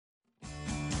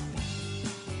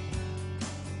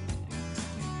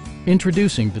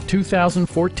Introducing the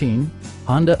 2014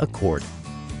 Honda Accord.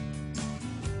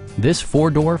 This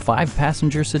four-door,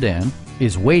 five-passenger sedan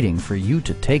is waiting for you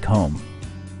to take home.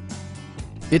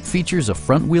 It features a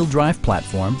front-wheel drive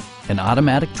platform, an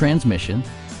automatic transmission,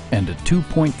 and a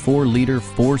 2.4-liter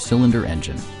four-cylinder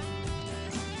engine.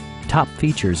 Top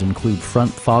features include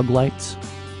front fog lights,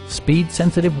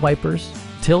 speed-sensitive wipers,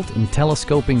 tilt and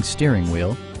telescoping steering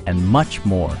wheel, and much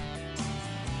more.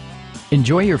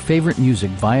 Enjoy your favorite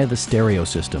music via the stereo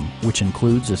system, which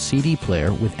includes a CD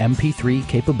player with MP3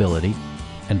 capability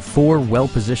and four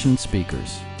well-positioned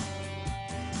speakers.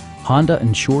 Honda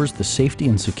ensures the safety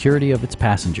and security of its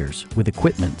passengers with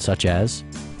equipment such as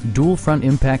dual front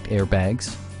impact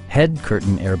airbags, head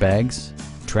curtain airbags,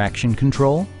 traction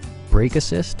control, brake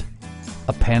assist,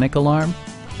 a panic alarm,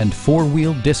 and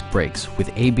four-wheel disc brakes with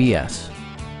ABS.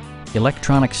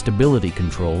 Electronic stability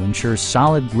control ensures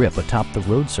solid grip atop the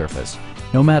road surface,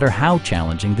 no matter how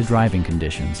challenging the driving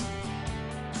conditions.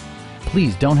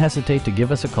 Please don't hesitate to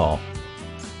give us a call.